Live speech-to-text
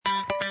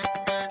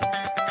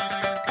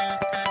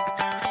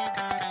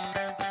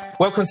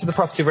Welcome to the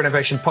Property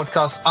Renovation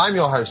Podcast. I'm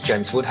your host,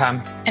 James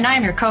Woodham. And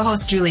I'm your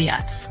co-host,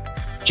 Juliet.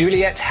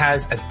 Juliet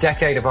has a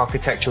decade of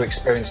architectural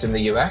experience in the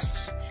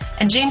US.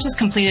 And James has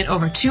completed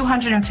over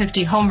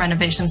 250 home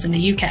renovations in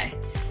the UK.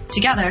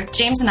 Together,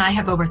 James and I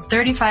have over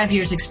 35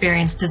 years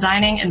experience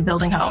designing and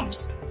building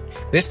homes.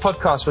 This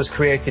podcast was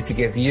created to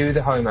give you,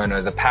 the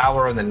homeowner, the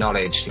power and the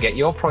knowledge to get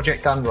your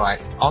project done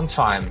right, on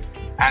time,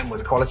 and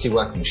with quality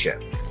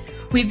workmanship.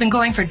 We've been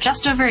going for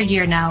just over a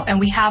year now, and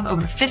we have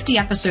over 50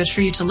 episodes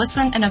for you to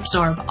listen and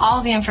absorb all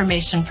the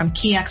information from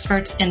key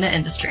experts in the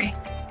industry.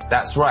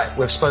 That's right.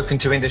 We've spoken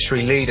to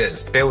industry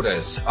leaders,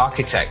 builders,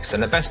 architects,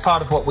 and the best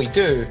part of what we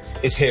do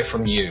is hear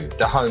from you,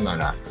 the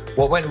homeowner,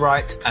 what went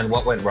right and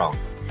what went wrong.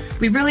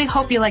 We really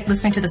hope you like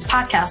listening to this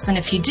podcast, and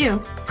if you do,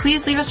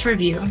 please leave us a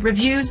review.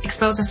 Reviews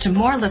expose us to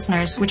more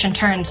listeners, which in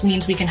turn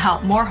means we can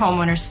help more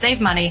homeowners save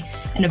money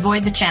and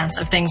avoid the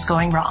chance of things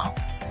going wrong.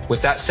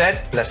 With that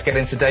said, let's get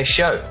into today's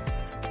show.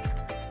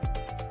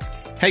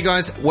 Hey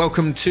guys,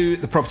 welcome to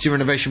the Property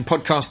Renovation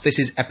Podcast. This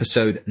is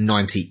episode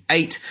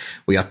 98.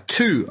 We are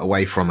 2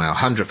 away from our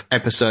 100th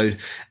episode,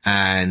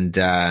 and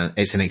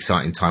it's an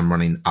exciting time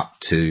running up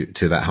to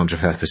that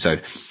 100th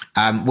episode.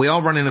 We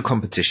are running a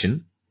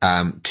competition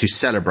to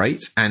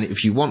celebrate, and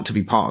if you want to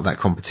be part of that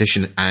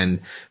competition and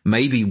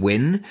maybe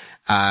win,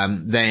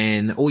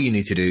 then all you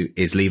need to do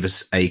is leave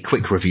us a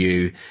quick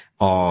review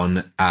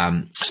on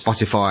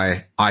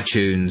Spotify,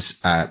 iTunes,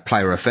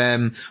 Player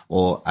FM,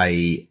 or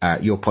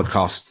your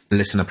podcast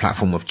listener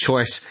platform of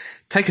choice.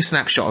 Take a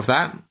snapshot of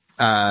that,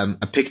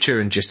 a picture,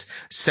 and just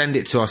send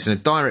it to us in a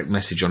direct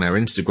message on our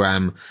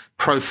Instagram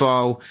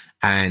profile,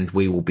 and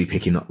we will be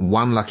picking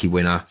one lucky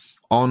winner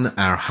on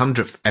our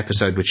 100th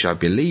episode, which I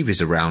believe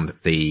is around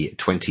the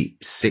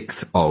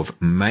 26th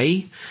of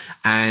May.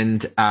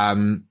 And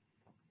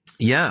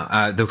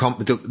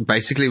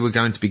basically we're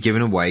going to be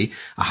giving away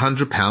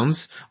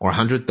 £100 or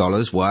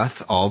 $100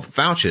 worth of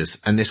vouchers.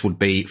 And this would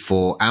be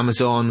for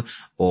Amazon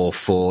or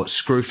for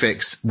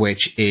Screwfix,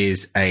 which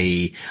is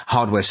a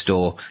hardware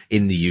store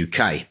in the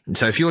UK.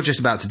 So if you're just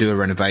about to do a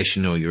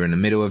renovation, or you're in the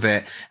middle of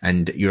it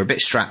and you're a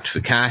bit strapped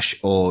for cash,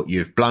 or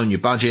you've blown your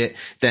budget,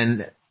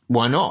 then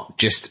why not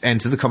just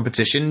enter the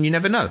competition? You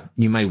never know.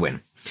 You may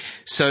win.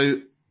 So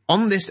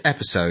on this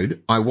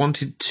episode, I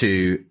wanted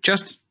to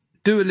just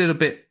do a little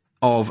bit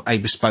of a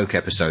bespoke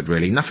episode,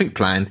 really. Nothing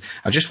planned.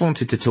 I just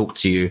wanted to talk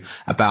to you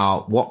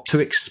about what to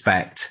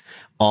expect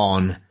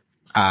on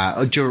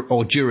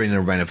or during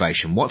a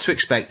renovation. What to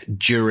expect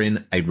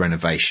during a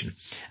renovation.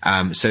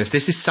 So if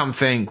this is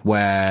something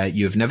where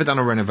you've never done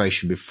a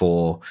renovation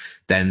before,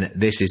 then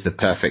this is the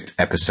perfect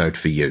episode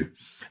for you.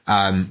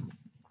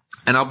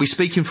 And I'll be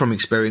speaking from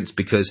experience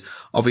because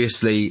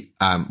obviously,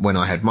 when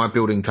I had my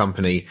building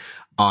company,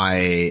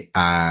 I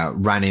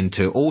ran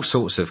into all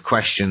sorts of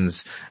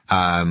questions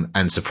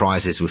and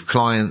surprises with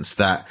clients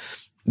that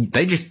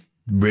they just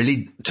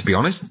really, to be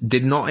honest,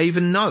 did not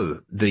even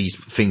know these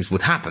things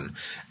would happen.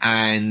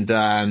 And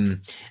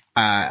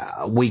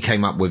we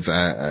came up with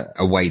a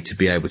way to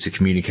be able to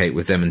communicate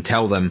with them and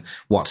tell them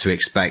what to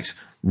expect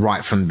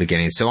right from the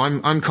beginning. So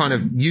I'm kind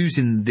of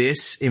using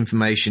this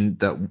information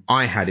that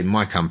I had in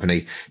my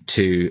company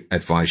to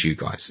advise you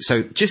guys.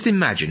 So just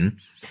imagine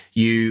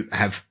you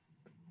have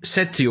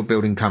said to your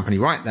building company,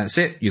 right, that's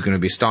it. You're going to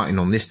be starting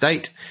on this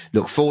date.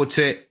 Look forward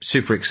to it.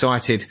 Super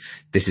excited.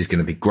 This is going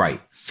to be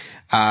great.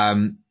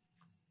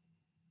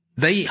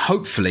 They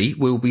hopefully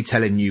will be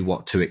telling you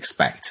what to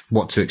expect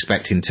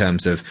in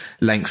terms of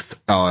length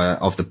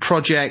of the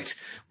project,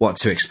 what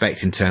to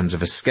expect in terms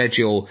of a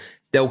schedule.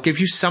 They'll give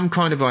you some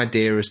kind of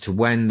idea as to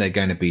when they're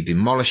going to be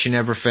demolishing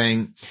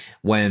everything,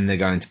 when they're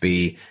going to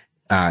be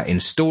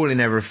installing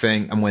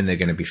everything, and when they're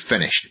going to be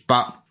finished.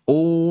 But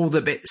all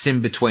the bits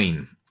in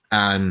between,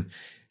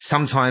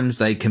 sometimes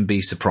they can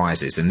be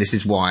surprises. And this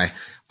is why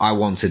I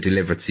want to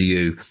deliver to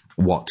you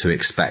what to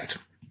expect.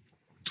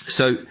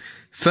 So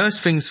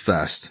first things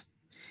first,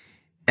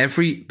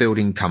 every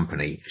building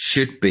company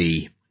should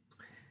be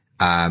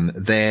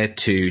there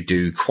to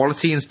do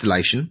quality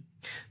installation,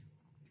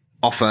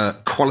 offer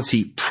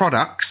quality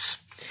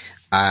products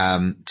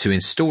to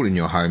install in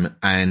your home,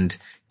 and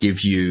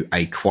give you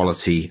a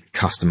quality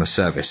customer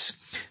service.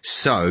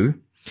 So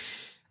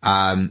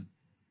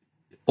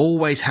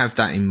always have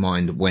that in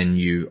mind when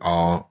you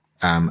are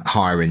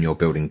hiring your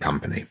building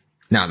company.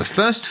 Now, the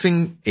first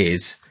thing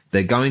is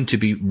they're going to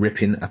be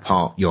ripping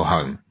apart your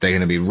home. They're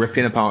going to be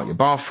ripping apart your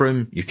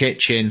bathroom, your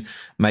kitchen.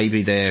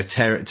 Maybe they're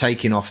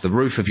taking off the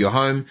roof of your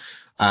home.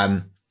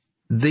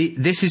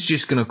 This is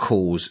just going to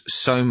cause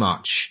so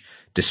much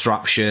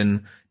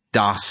disruption,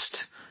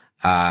 dust,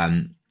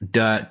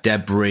 dirt,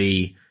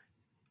 debris,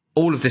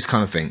 all of this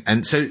kind of thing.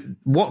 And so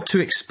what to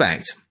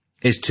expect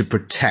is to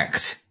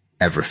protect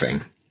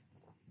everything.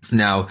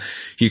 Now,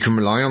 you can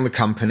rely on the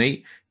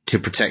company to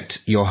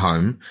protect your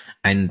home,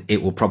 and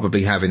it will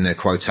probably have in their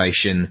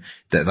quotation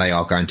that they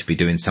are going to be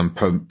doing some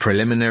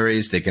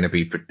preliminaries. They're going to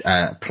be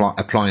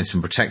applying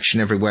some protection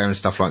everywhere and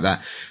stuff like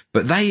that.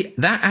 But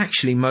that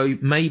actually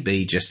may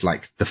be just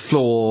like the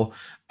floor,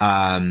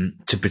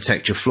 to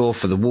protect your floor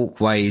for the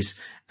walkways,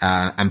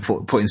 and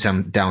putting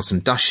down some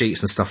dust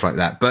sheets and stuff like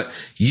that. But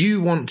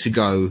you want to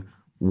go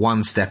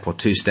one step or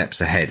two steps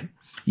ahead.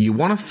 You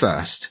want to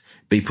first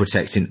be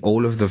protecting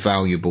all of the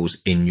valuables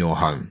in your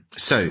home.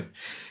 So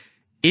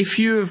if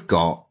you have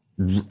got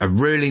a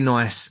really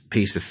nice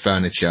piece of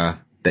furniture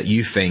that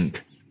you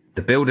think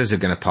the builders are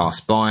going to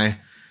pass by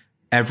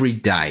every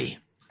day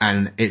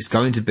and it's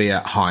going to be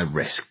at high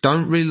risk,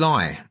 don't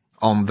rely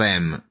on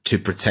them to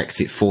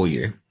protect it for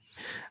you.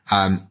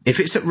 If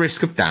it's at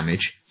risk of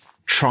damage,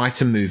 try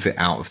to move it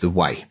out of the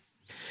way.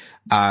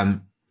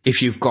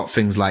 If you've got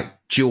things like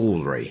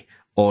jewelry,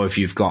 or if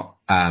you've got,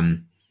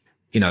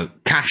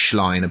 cash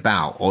lying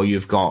about, or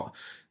you've got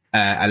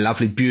a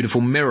lovely,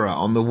 beautiful mirror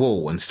on the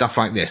wall and stuff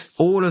like this,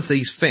 all of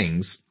these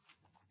things,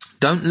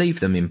 don't leave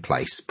them in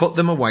place. Put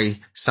them away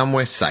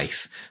somewhere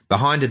safe,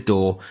 behind a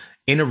door,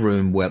 in a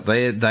room where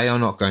they are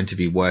not going to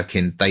be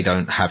working. They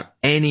don't have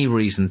any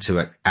reason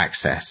to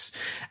access.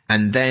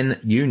 And then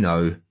you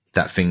know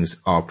that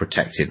things are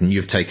protected and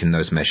you've taken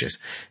those measures.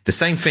 The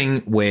same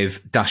thing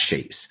with dust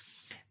sheets.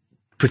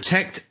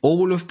 Protect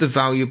all of the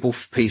valuable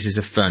pieces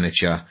of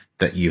furniture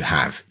that you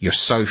have. Your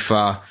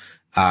sofa,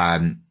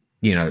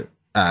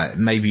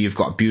 maybe you've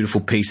got a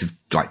beautiful piece of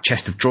like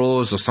chest of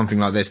drawers or something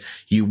like this.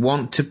 You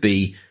want to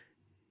be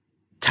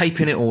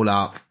taping it all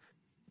up,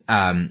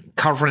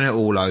 covering it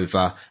all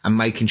over and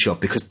making sure,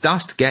 because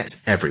dust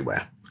gets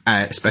everywhere,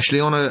 especially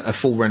on a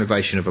full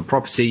renovation of a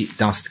property,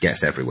 dust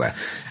gets everywhere.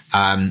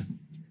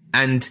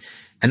 And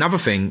another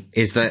thing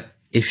is that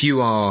if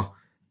you are,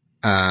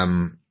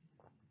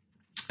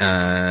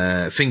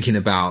 thinking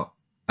about,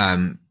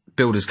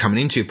 builders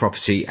coming into your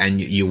property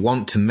and you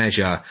want to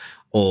measure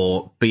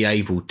or be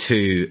able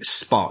to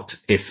spot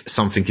if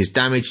something is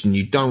damaged, and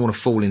you don't want to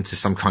fall into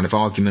some kind of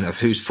argument of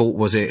whose fault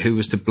was it, who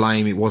was to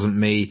blame, it wasn't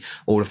me,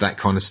 all of that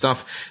kind of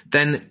stuff,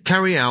 then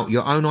carry out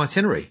your own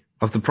itinerary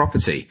of the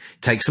property.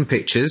 Take some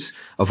pictures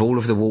of all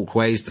of the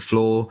walkways, the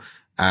floor,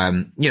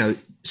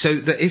 so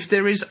that if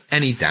there is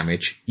any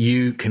damage,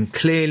 you can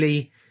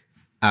clearly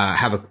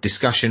have a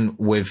discussion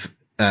with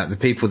the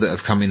people that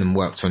have come in and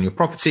worked on your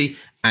property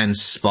and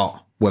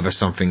spot whether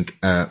something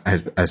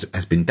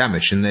has been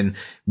damaged. And then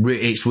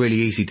it's really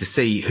easy to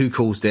see who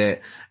caused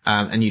it,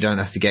 and you don't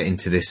have to get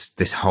into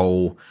this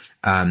whole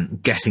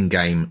guessing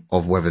game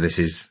of whether this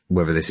is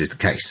the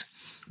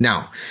case.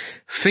 Now,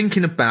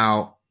 thinking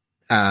about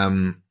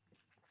the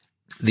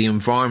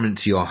environment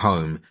to your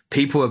home,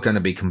 people are going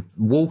to be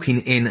walking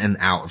in and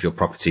out of your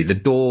property. The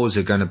doors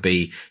are going to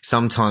be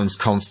sometimes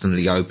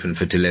constantly open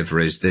for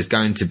deliveries. There's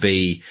going to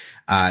be,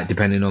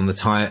 depending on the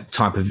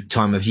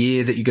time of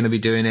year that you're going to be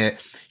doing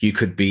it, you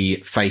could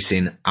be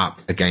facing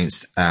up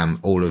against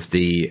all of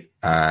the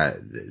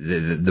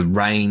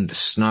rain, the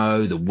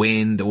snow, the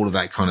wind, all of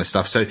that kind of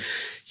stuff. So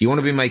you want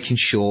to be making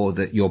sure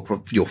that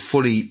you're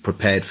fully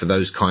prepared for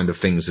those kind of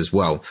things as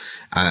well,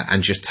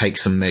 and just take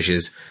some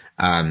measures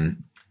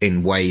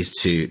in ways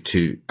to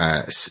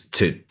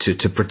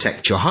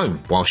protect your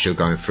home whilst you're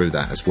going through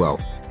that as well.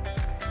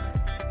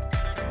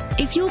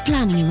 If you're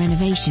planning a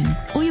renovation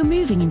or you're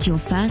moving into your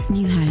first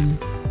new home,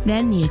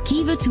 then the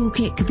Akiva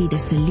Toolkit could be the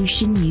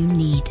solution you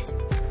need.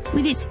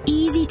 With its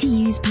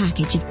easy-to-use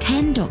package of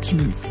 10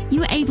 documents,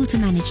 you are able to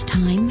manage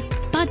time,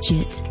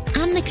 budget,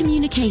 and the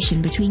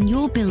communication between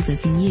your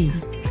builders and you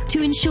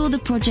to ensure the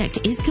project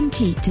is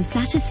complete to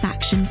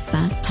satisfaction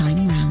first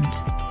time round.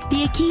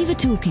 The Akiva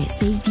Toolkit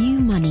saves you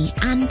money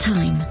and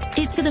time.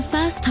 It's for the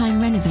first-time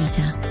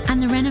renovator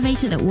and the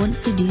renovator that wants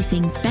to do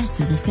things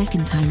better the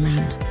second time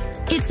round.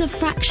 It's a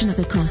fraction of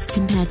the cost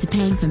compared to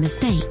paying for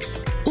mistakes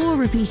or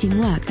repeating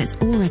work that's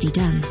already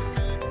done.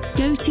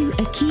 Go to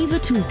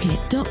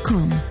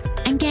akivatoolkit.com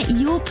and get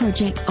your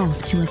project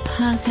off to a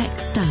perfect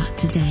start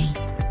today.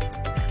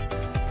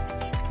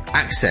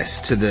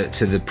 Access to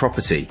the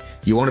property.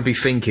 You want to be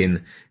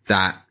thinking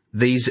that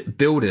these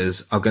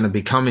builders are going to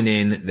be coming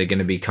in. They're going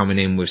to be coming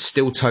in with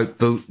steel-toe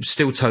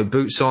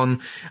boots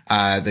on.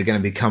 They're going to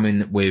be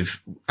coming with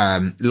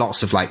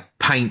lots of like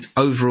paint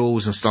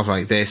overalls and stuff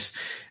like this.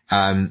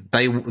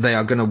 They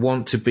are going to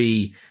want to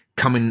be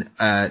coming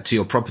to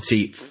your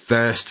property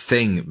first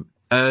thing,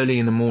 early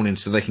in the morning,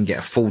 so they can get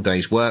a full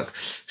day's work.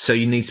 So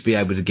you need to be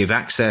able to give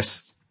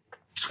access.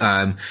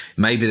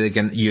 Maybe they're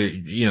going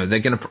they're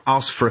going to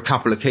ask for a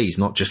couple of keys,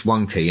 not just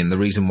one key. And the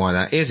reason why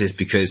that is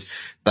because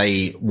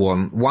they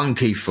want one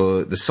key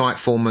for the site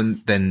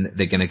foreman. Then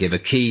they're going to give a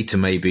key to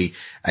maybe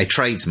a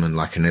tradesman,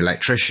 like an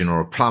electrician or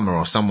a plumber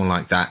or someone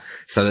like that,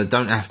 so they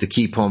don't have to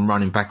keep on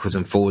running backwards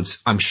and forwards.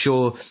 I'm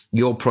sure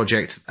your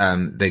project,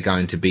 they're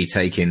going to be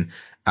taking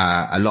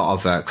a lot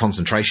of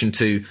concentration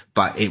to,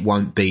 but it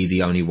won't be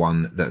the only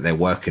one that they're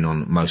working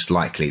on. Most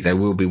likely they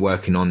will be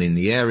working on in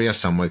the area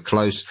somewhere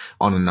close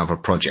on another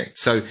project.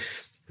 So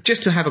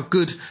just to have a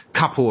good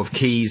couple of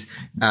keys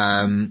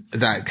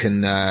that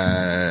can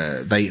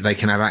they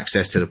can have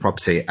access to the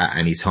property at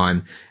any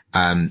time,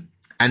 and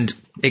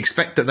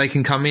expect that they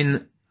can come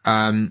in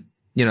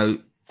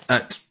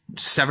at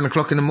 7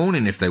 o'clock in the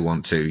morning if they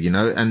want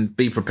to, and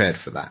be prepared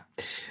for that.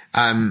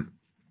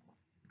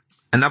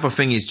 Another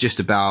thing is just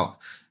about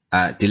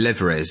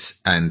deliveries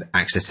and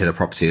access to the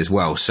property as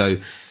well. So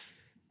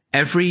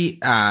if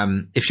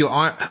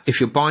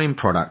you're buying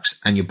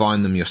products and you're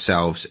buying them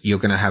yourselves, you're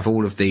going to have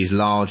all of these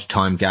large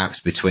time gaps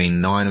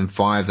between 9 and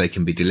 5. They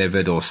can be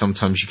delivered, or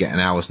sometimes you get an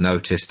hour's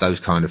notice, those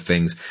kind of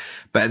things.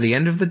 But at the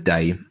end of the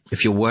day,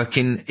 if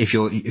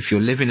you're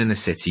living in a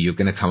city, you're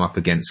going to come up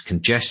against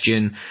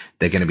congestion.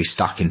 They're going to be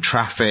stuck in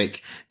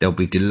traffic. They'll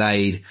be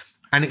delayed,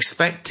 and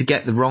expect to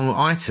get the wrong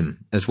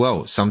item as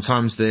well.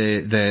 Sometimes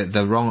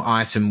the wrong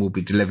item will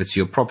be delivered to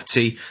your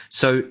property.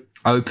 So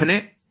open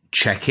it.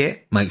 Check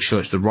it, make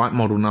sure it's the right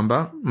model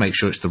number, make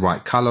sure it's the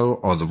right color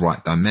or the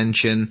right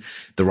dimension,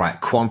 the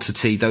right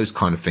quantity, those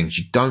kind of things.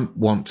 You don't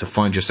want to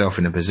find yourself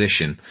in a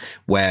position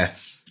where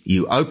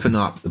you open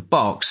up the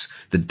box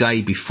the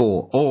day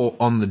before or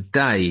on the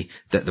day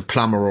that the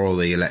plumber or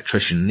the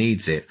electrician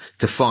needs it,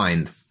 to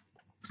find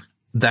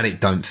that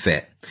it don't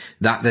fit,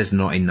 that there's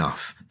not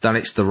enough, that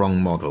it's the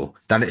wrong model,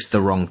 that it's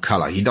the wrong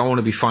color. You don't want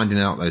to be finding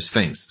out those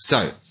things.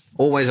 So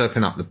always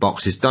open up the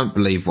boxes. Don't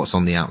believe what's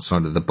on the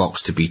outside of the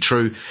box to be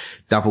true.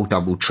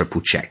 Double,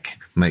 triple check.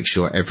 Make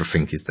sure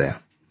everything is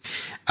there.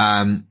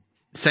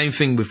 Same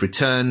thing with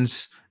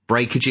returns,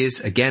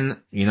 breakages.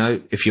 Again,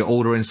 if you're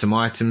ordering some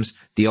items,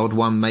 the odd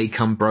one may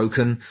come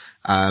broken.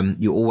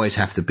 You always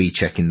have to be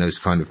checking those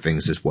kind of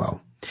things as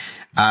well.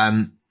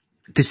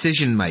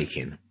 Decision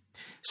making.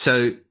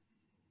 So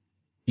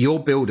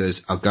your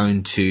builders are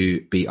going to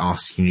be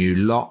asking you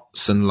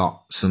lots and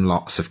lots and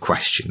lots of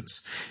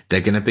questions. They're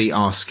going to be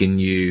asking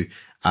you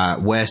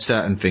where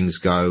certain things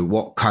go,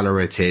 what color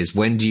it is,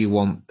 when do you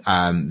want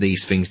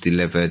these things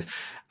delivered,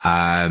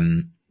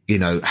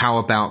 how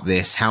about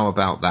this, how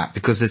about that,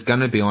 because there's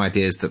going to be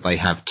ideas that they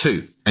have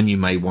too, and you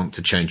may want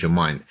to change your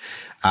mind.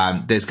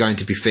 There's going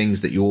to be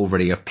things that you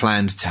already have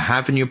planned to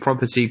have in your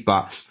property,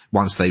 but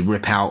once they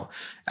rip out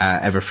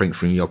everything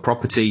from your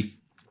property,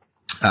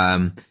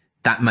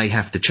 that may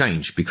have to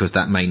change because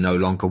that may no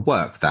longer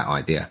work, that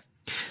idea.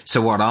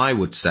 So what I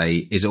would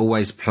say is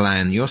always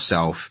plan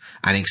yourself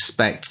and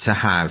expect to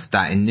have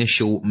that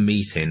initial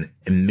meeting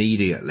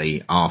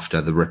immediately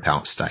after the rip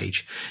out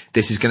stage.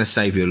 This is going to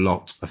save you a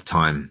lot of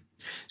time.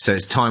 So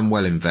it's time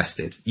well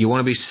invested. You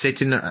want to be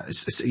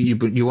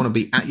you want to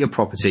be at your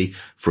property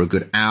for a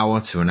good hour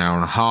to an hour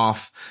and a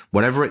half,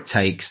 whatever it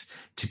takes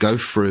to go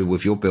through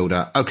with your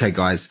builder. Okay,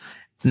 guys,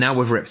 now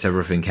we've ripped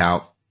everything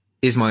out.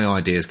 Is my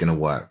ideas going to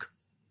work?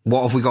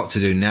 What have we got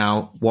to do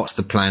now? What's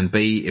the plan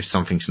B if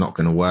something's not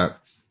going to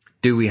work?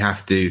 Do we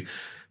have to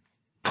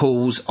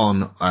pause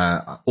on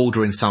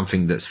ordering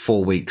something that's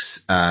 4 weeks?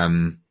 It's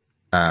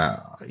going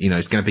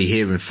to be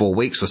here in 4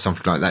 weeks or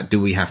something like that.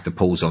 Do we have to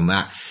pause on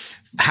that?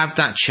 Have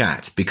that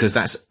chat, because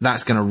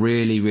that's going to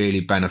really, really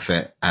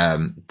benefit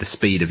the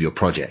speed of your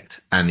project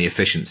and the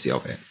efficiency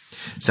of it.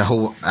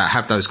 So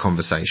have those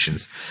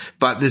conversations.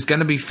 But there's going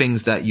to be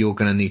things that you're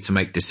going to need to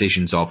make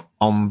decisions of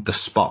on the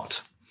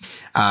spot.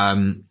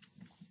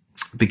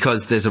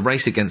 Because there's a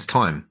race against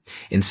time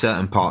in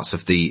certain parts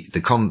of the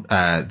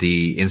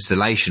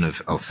installation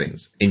of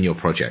things in your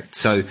project.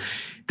 So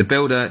the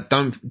builder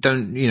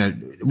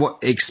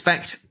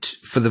expect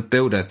for the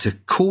builder to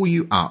call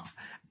you up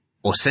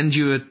or send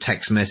you a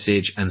text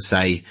message and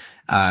say,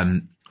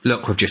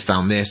 look, we've just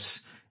found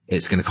this.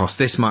 It's going to cost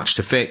this much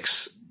to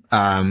fix.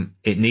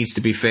 It needs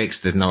to be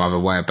fixed. There's no other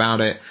way about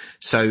it.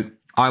 So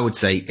I would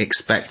say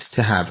expect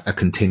to have a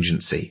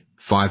contingency,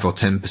 5 or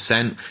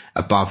 10%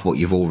 above what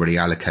you've already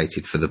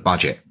allocated for the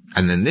budget.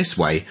 And then this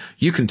way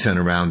you can turn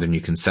around and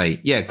you can say,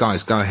 yeah,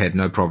 guys, go ahead.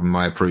 No problem.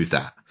 I approve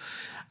that.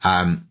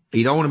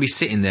 You don't want to be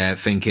sitting there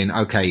thinking,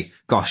 okay,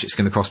 gosh, it's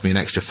going to cost me an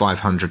extra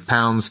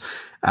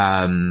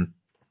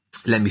 £500.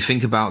 Let me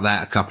think about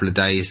that a couple of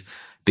days,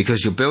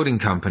 because your building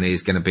company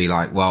is going to be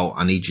like, well,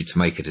 I need you to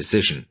make a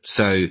decision.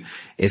 So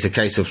it's a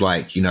case of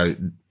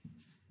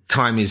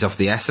time is of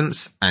the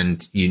essence,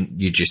 and you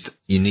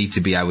need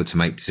to be able to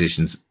make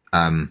decisions,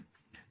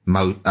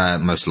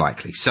 most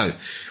likely. So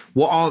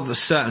what are the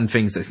certain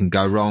things that can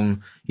go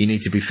wrong? You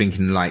need to be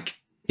thinking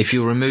if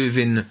you're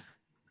removing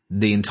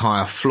the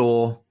entire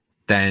floor,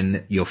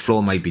 then your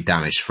floor may be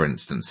damaged, for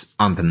instance,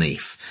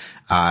 underneath.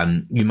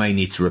 You may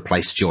need to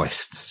replace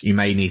joists. You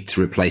may need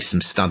to replace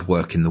some stud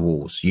work in the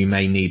walls. You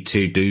may need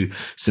to do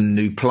some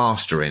new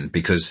plastering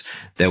because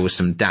there was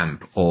some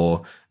damp,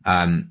 or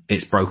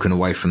it's broken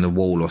away from the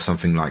wall or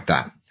something like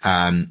that.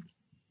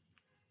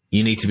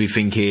 You need to be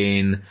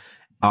thinking,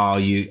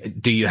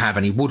 do you have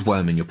any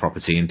woodworm in your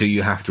property, and do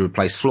you have to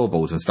replace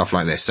floorboards and stuff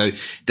like this? So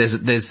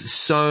there's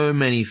so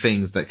many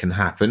things that can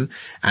happen,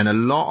 and a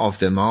lot of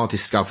them are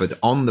discovered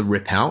on the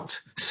rip out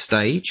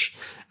stage.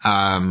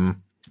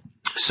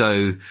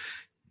 So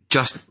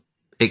just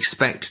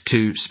expect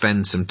to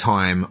spend some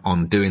time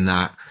on doing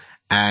that,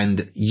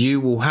 and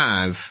you will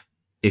have,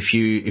 if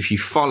you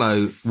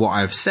follow what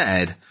I've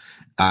said,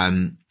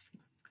 and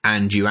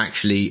you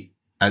actually,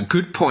 a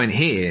good point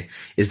here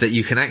is that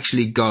you can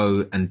actually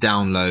go and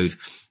download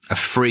a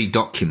free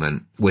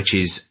document, which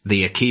is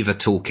the Akiva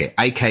Toolkit,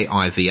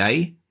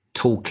 AKIVA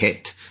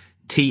Toolkit,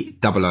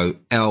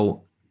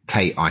 TOOLKIT.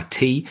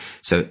 Toolkit.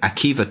 So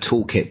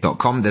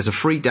akivatoolkit.com. There's a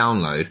free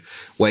download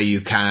where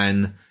you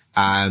can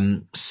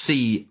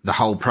see the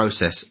whole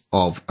process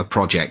of a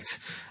project,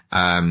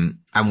 and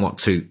what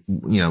to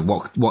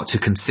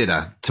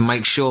consider to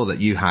make sure that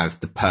you have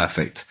the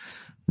perfect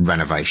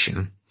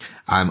renovation.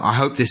 I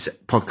hope this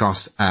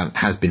podcast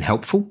has been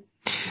helpful,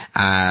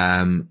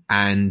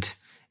 and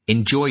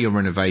enjoy your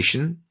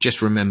renovation.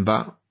 Just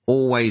remember,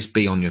 always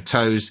be on your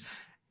toes,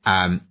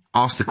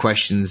 ask the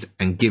questions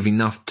and give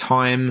enough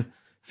time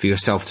for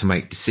yourself to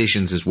make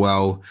decisions as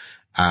well.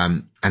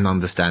 And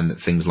understand that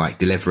things like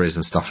deliveries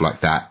and stuff like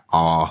that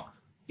are,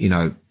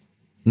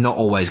 not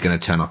always going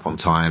to turn up on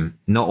time,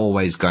 not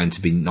always going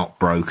to be not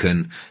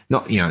broken,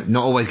 not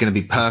always going to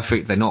be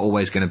perfect. They're not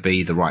always going to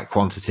be the right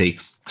quantity.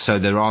 So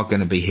there are going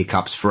to be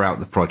hiccups throughout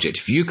the project.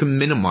 If you can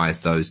minimize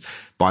those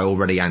by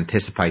already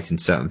anticipating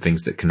certain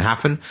things that can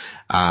happen,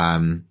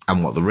 and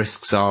what the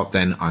risks are,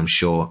 then I'm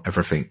sure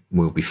everything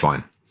will be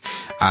fine.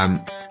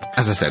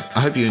 As I said,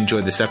 I hope you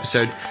enjoyed this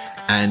episode,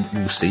 and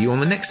we'll see you on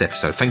the next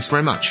episode. Thanks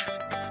very much.